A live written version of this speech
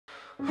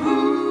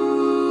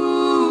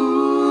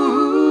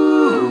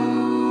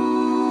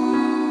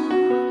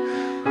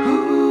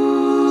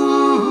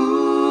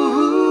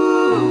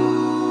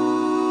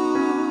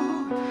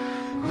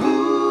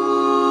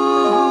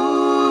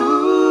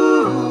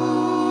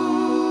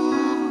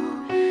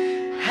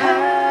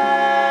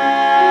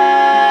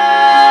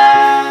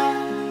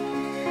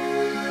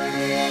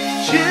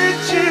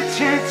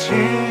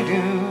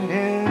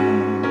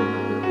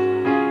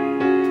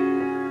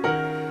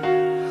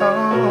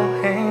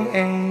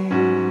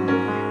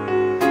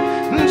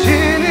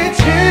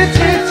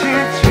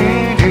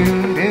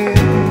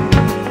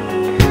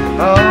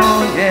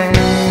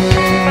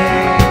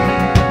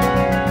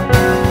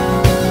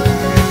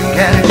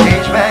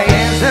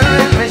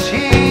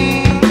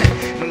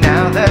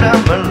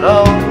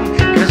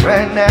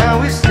Right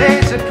now it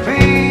stays at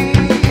free.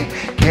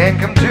 Can't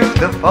come to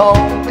the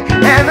phone,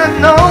 and I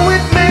know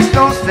it makes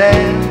no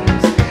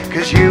sense,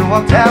 cause you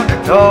walked out the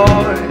door,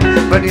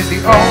 but it's the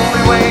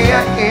only way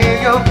I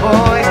hear your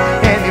voice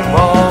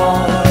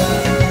anymore.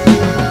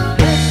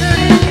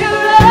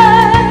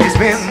 It's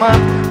been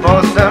months,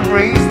 for some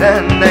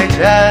reason I just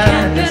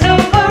can't get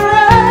over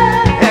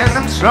it. And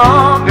I'm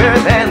stronger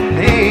than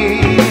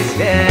this,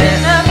 yeah.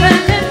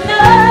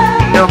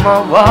 No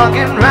more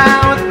walking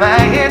around with my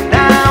head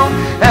down.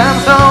 I'm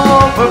so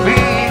over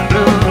being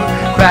blue,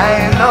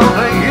 crying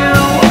over you.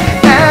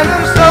 And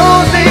I'm so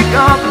sick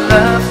of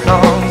love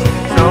songs,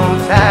 so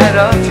tired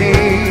of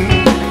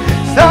tears.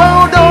 So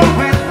don't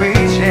quit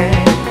wishing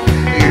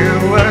you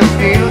were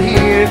still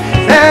here.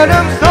 Said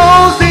I'm so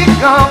sick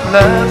of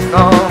love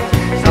songs,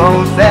 so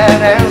sad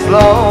and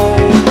slow.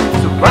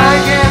 So why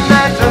can't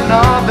I turn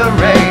on the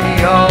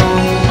radio?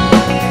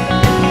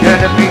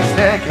 Gonna fix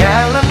the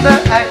calendar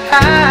I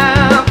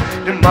have,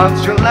 the month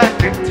July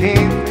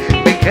 15th.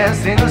 Because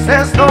since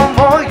there's no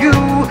more you,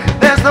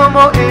 there's no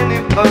more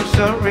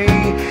anniversary.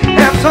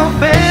 I'm so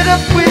fed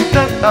up with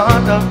the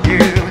thought of you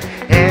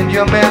and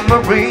your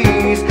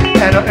memories.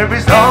 And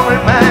every song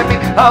reminds me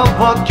of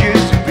what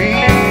used to be.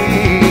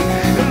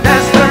 And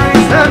that's the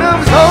reason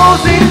I'm so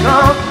sick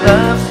of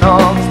love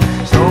songs,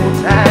 so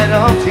tired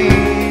of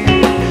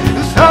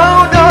tears, so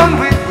done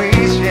with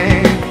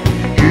wishing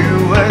you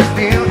were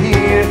still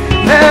here.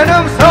 And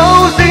I'm so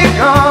sick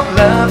of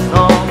love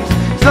songs,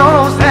 so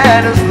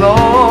sad and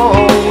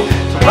slow.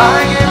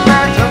 Why can't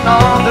I turn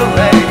on the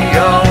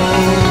radio?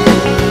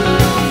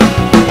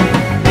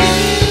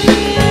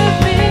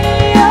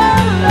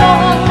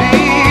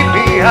 Leave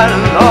me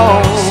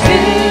alone.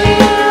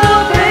 Still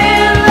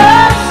play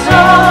love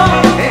song.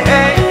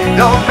 Hey,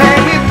 don't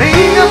make me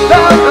think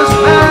about the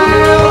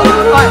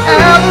smile or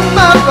album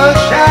of a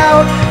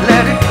shout.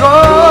 Let it go.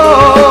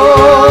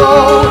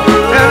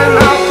 Turning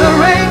off the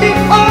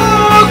radio,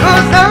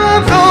 cause I'm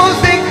so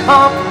sick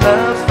of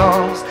love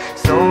songs,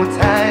 so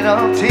tired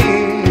of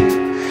tears.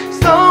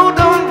 So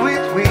done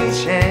with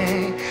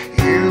wishing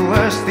you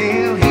were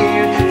still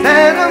here.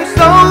 Said I'm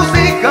so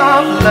sick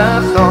of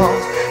love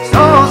songs,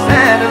 so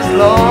sad and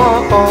slow.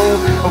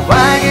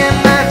 Why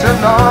can't I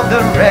turn on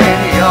the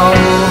radio?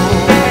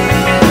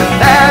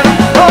 That I'm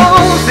so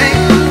sick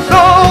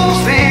of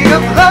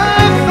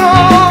love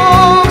songs.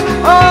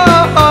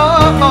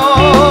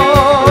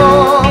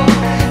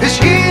 This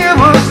year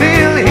was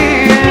still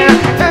here.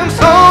 I'm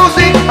so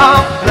sick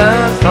of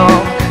love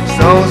songs,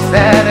 so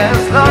sad and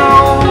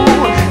slow.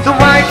 So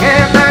why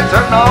can't I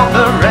turn on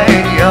the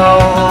radio?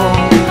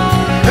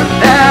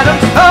 That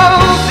I'm so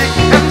sick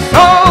of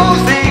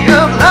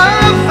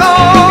love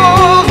songs.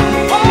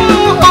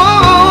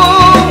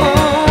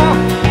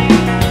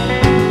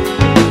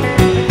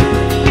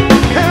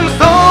 I'm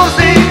so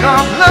sick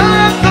of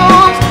love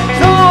songs,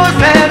 so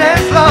sad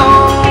and slow.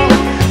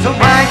 So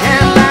why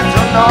can't I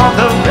turn on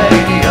the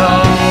radio?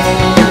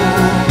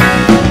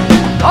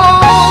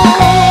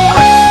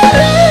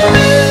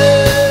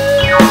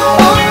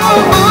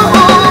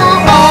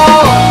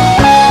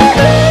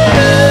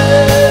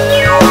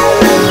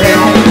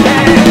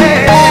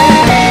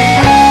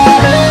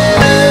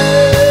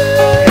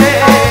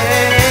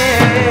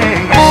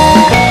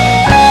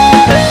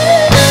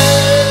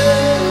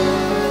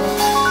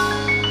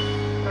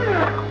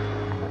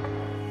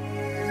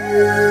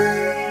 Yeah.